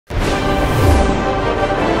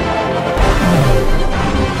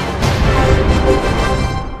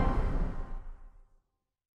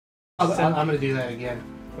I'm gonna do that again.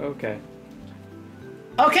 Okay.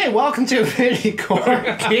 Okay, welcome to Infinity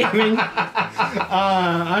Core Gaming.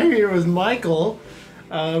 I'm here with Michael.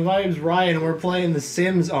 My name's Ryan, and we're playing The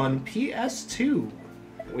Sims on PS2.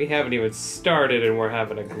 We haven't even started, and we're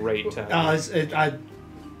having a great time.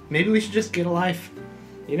 Maybe we should just get a life.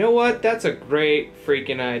 You know what? That's a great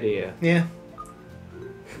freaking idea. Yeah.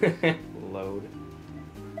 Load.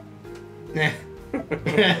 Yeah.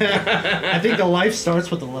 I think the life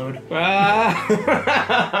starts with the load.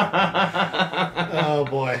 Oh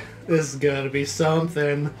boy, this is gonna be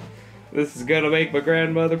something. This is gonna make my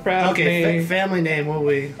grandmother proud of me. Okay, family name, what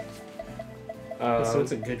we? So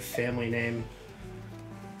what's a good family name?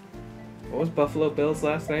 What was Buffalo Bill's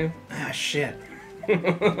last name? Ah, shit. We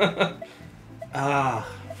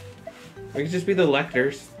could just be the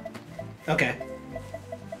Lectors. Okay.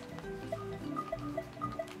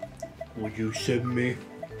 Would you send me?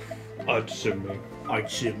 I'd send me.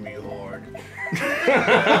 I'd send me hard.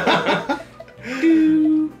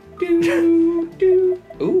 Do, do, do.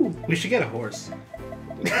 Ooh. We should get a horse.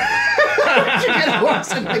 We should get a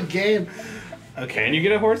horse in the game. Okay. Can you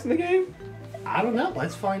get a horse in the game? I don't know.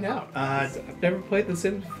 Let's find out. I've never played The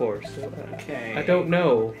Sims before, so okay. I don't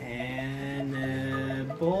know.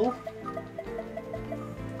 Hannibal.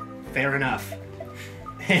 Fair enough.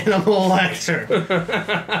 Hannibal Lecter.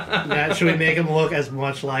 Now, should we make him look as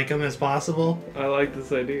much like him as possible? I like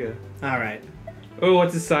this idea. Alright. Oh,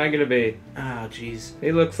 what's his sign gonna be? Oh, jeez.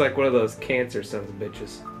 He looks like one of those cancer sons of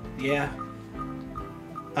bitches. Yeah.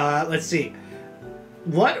 Let's see.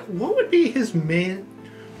 What would be his main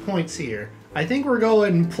points here? I think we're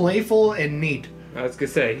going playful and neat. I was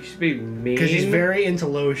gonna say, he should be mean. Because he's very into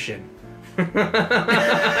lotion.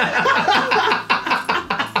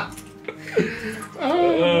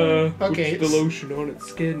 Okay. Puts the lotion on its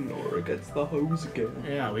skin or it gets the hose again.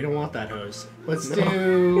 Yeah, we don't want that hose. Let's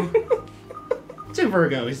do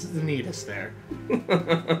Virgo. He's the neatest there.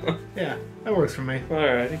 Yeah, that works for me.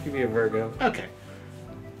 Alright, he could be a Virgo. Okay.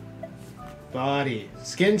 Body.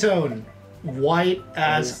 Skin tone. White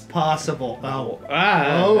as possible. Oh.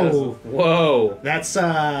 Ah! Oh. Whoa. That's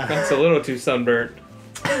a little too sunburnt.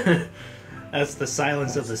 That's the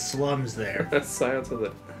silence of the slums there. That's silence of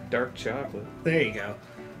the dark chocolate. There you go.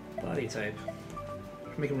 Body type.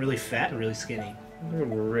 Make him really fat and really skinny.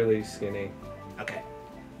 I'm really skinny. Okay.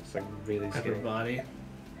 It's like really Upper skinny. body.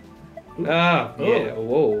 Ah, yeah.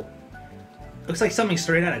 Whoa. Looks like something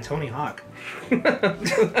straight out of Tony Hawk.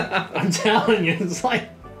 I'm telling you, it's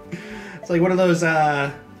like one of those.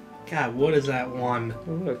 God, what is that one?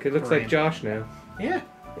 Oh, look, it looks like Josh now. Yeah,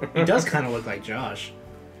 he does kind of look like Josh.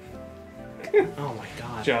 Oh my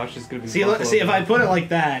god. Josh is gonna be. See, if I put it like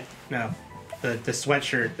that, no, the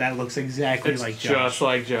sweatshirt that looks exactly like Josh. Just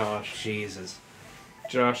like Josh. Jesus.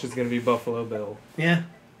 Josh is gonna be Buffalo Bill. Yeah.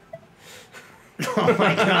 Oh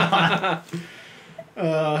my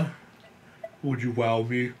god. Would you wow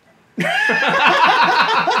me?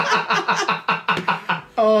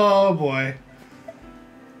 Oh boy.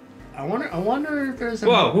 I wonder if there's a...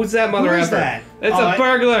 Whoa, who's that mother Who is effer? that? It's a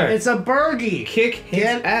burglar! It's a burgie! Kick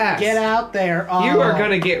his ass! Get out there! Oh. You are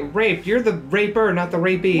gonna get raped. You're the raper, not the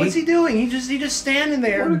rapee. What's he doing? He just standing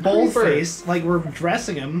there, bold-faced, like we're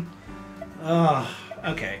dressing him. Ugh.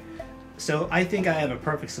 Okay. So I think I have a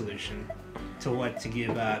perfect solution to what to give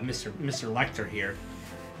Mr. Lecter here.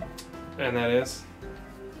 And that is?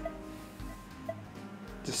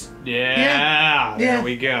 Just, yeah. There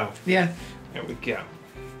we go. Yeah. There we go.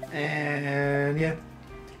 And yeah,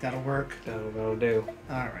 that'll work. That'll do.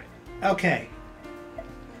 Alright. Okay.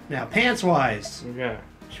 Now, pants-wise. Okay.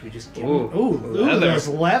 Should we just give Ooh, him... Ooh, those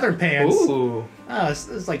leather pants. Ooh. Oh,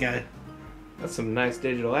 it's like a... That's some nice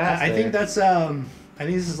digital ass I think that's, I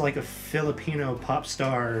think this is like a Filipino pop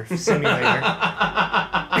star simulator.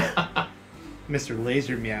 Mr.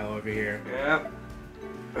 Laser Meow over here. Yep.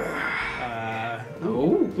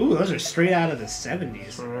 Ooh, those are straight out of the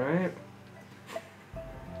 70s. Alright.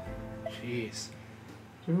 Jeez.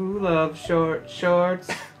 Who loves short shorts?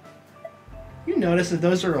 You notice that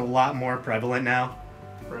those are a lot more prevalent now?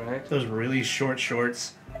 Right. Those really short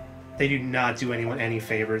shorts. They do not do anyone any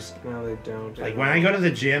favors. No, they don't. Like, when I go to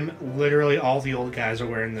the gym, literally all the old guys are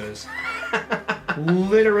wearing those.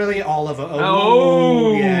 Literally all of them.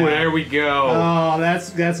 Oh, yeah. There we go. Oh,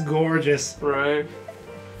 that's gorgeous. Right.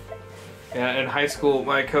 Yeah, in high school,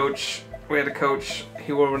 we had a coach,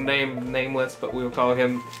 he wore a nameless, but we would call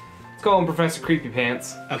him Professor Creepy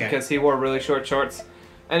Pants. Okay. Because he wore really short shorts,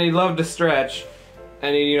 and he loved to stretch,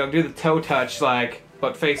 and he'd, do the toe touch,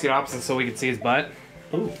 but facing opposite so we could see his butt.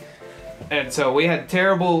 Ooh. And so we had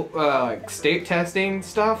terrible state testing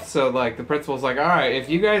stuff, so the principal's like, alright, if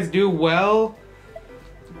you guys do well,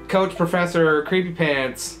 Coach Professor Creepy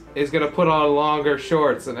Pants is gonna put on longer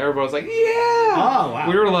shorts, and everybody was like, yeah! Oh, wow.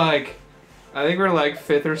 We were like, I think we were like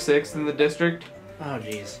 5th or 6th in the district. Oh,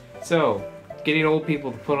 jeez. So, getting old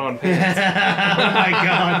people to put on pants. Oh my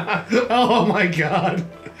god. Oh my god.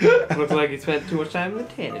 Looks like you spent too much time in the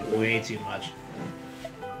tanning room. Way too much.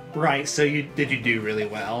 Right, so did you do really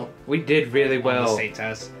well? We did really On well. the state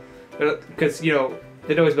test? Because, you know,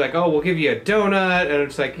 they'd always be like, oh, we'll give you a donut. And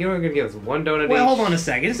it's like, you know, we're going to give us one donut Wait, each. hold on a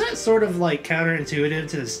second. Is that sort of like counterintuitive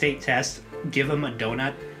to the state test? Give them a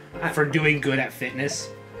donut for doing good at fitness?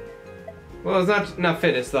 Well, it's not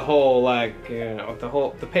fitness. The whole, like, you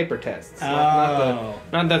know, the paper tests.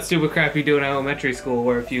 Not that stupid crap you do in elementary school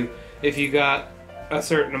where if you got a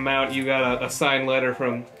certain amount, you got a signed letter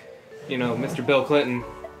from, you know, Mr. Bill Clinton.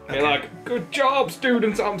 Okay. You're like, good job,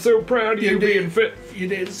 students. I'm so proud of you being fit. You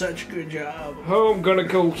did such a good job. Oh, I'm gonna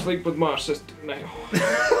go sleep with my sister now.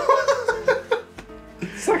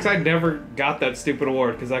 Sucks I never got that stupid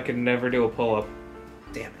award because I could never do a pull-up.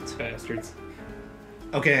 Damn it. Bastards.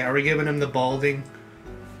 Okay, are we giving him the balding?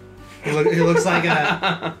 He looks like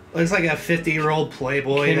a 50-year-old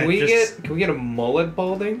playboy. Can we get a mullet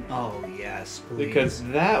balding? Oh yes, please. Because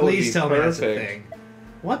that would be please tell perfect. me that's a thing.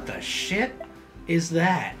 What the shit is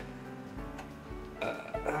that?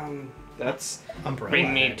 That's Umbrella.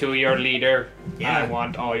 bring me to your leader. Yeah. I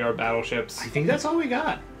want all your battleships. I think that's all we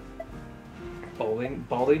got.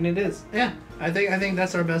 Balding it is. Yeah, I think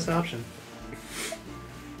that's our best option.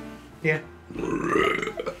 Yeah.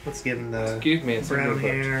 Let's give him the Excuse me, it's brown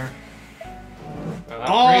hair.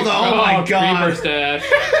 Oh my god! Creeper stash.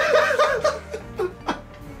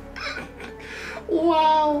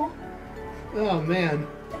 Wow. Oh man.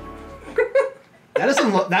 That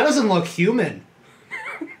doesn't look human.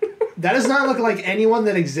 That does not look like anyone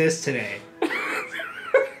that exists today.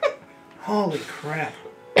 Holy crap.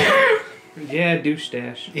 Yeah, douche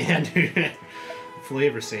stash. Yeah, dude.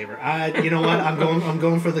 Flavor saver. You know what? I'm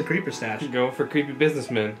going for the creeper stash. Going for creepy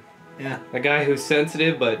businessman. Yeah. A guy who's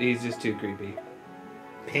sensitive, but he's just too creepy.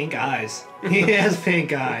 Pink eyes. He has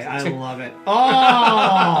pink eye. I love it.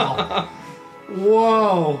 Oh!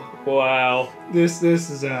 Whoa! Wow. This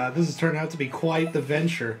has turned out to be quite the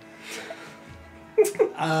venture.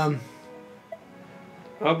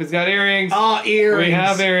 Oh, he's got earrings. Oh, earrings. We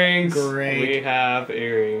have earrings. Great. We have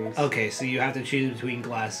earrings. Okay, so you have to choose between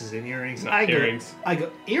glasses and earrings. Earrings. I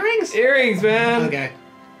go earrings. Earrings, man. Okay.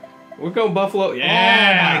 We're going Buffalo.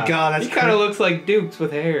 Yeah. Oh my god, that's he kind of looks like Dukes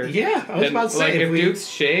with hair. Yeah, I was about to say like if Dukes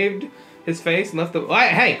shaved his face and left the.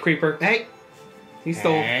 Hey, creeper. Hey. He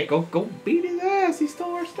stole. Go beat his ass. He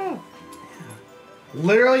stole our stuff.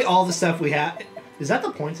 Literally all the stuff we have. Is that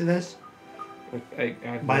the point of this?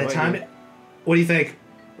 By the time what do you think?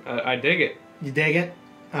 I dig it. You dig it?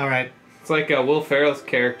 All right. It's like Will Ferrell's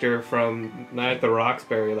character from Night at the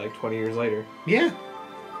Roxbury, like 20 years later. Yeah.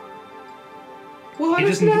 Well,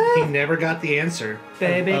 he never got the answer.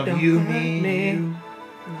 Baby, of don't you, hurt me.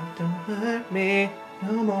 Don't hurt me.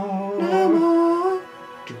 No more. No more.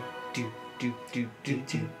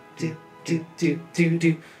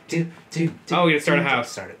 Oh, we gotta start a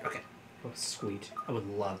house. Start it. Okay. Oh, sweet. I would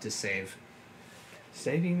love to save.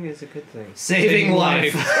 Saving is a good thing. Saving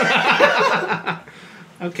life.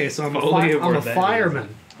 Okay, so I'm a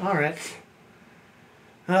fireman. All right.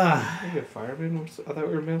 You're a fireman? I thought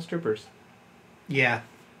we were male strippers. Yeah.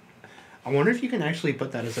 I wonder if you can actually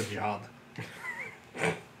put that as a job.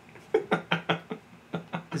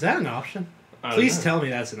 Is that an option? Please tell me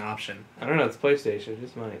that's an option. I don't know. It's PlayStation.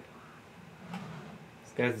 Just might.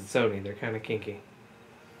 These guys at Sony, they're kind of kinky.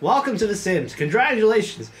 Welcome to The Sims.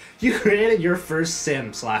 Congratulations. You created your first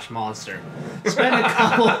Sim/monster. Spend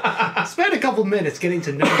a couple minutes getting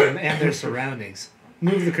to know them and their surroundings.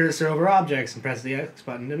 Move the cursor over objects and press the X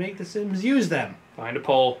button to make the Sims use them. Find a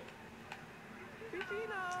pole.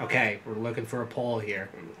 Okay, we're looking for a pole here.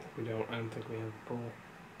 I don't think we have a pole.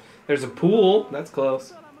 There's a pool. That's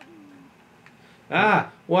close.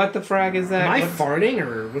 Ah, what the frag is that? Am I farting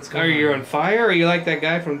or what's going on? Are you on fire? Or are you like that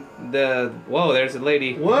guy from the... Whoa, there's a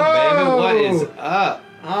lady. Whoa! Baby, what is up?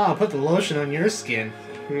 Ah, put the lotion on your skin.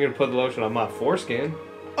 I'm going to put the lotion on my foreskin.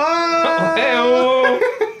 Oh!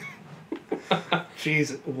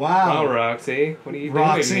 Jeez, wow. Oh, Roxy. What are you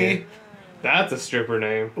doing here? That's a stripper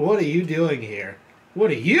name. What are you doing here?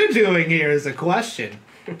 What are you doing here is the question.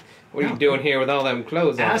 What are you doing here with all them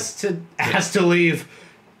clothes on? Ask to leave.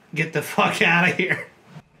 Get the fuck out of here.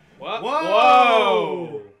 What?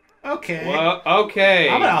 Whoa! Okay. Whoa, okay.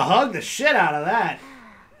 I'm gonna hug the shit out of that.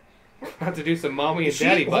 Have to do some mommy and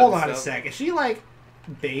daddy butt Hold on stuff. a sec. Is she like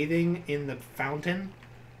bathing in the fountain?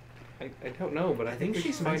 I don't know, but I think we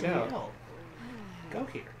she's should find out. Go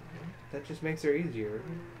here. That just makes her easier.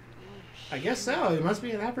 I guess so. It must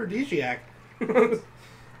be an aphrodisiac.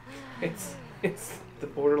 It's the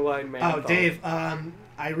borderline marathon. Oh, Dave.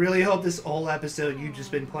 I really hope this whole episode you've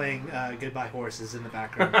just been playing Goodbye Horses in the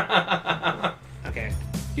background. Okay.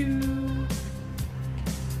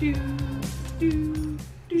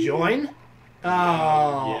 Join?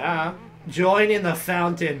 Oh. Yeah. Join in the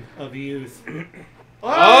fountain of youth.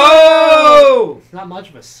 Oh! It's not much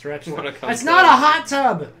of a stretch. It's It's not a hot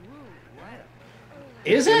tub.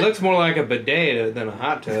 Is it? It looks more like a bidet than a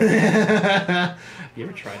hot tub. You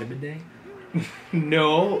ever tried a bidet?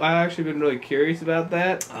 No, I've actually been really curious about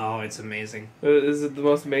that. Oh, it's amazing. Is it the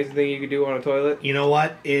most amazing thing you could do on a toilet? You know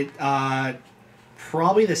what? It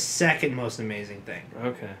probably the second most amazing thing.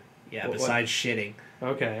 Okay. Yeah, besides shitting.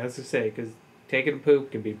 Okay, I was gonna say because taking a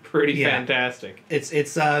poop can be pretty fantastic.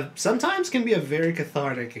 It's sometimes can be a very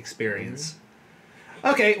cathartic experience.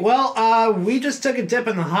 Okay, well, we just took a dip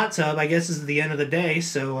in the hot tub. I guess this is the end of the day,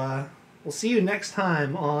 so we'll see you next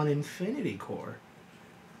time on Infinity Core.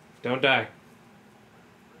 Don't die.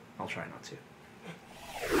 I'll try not to.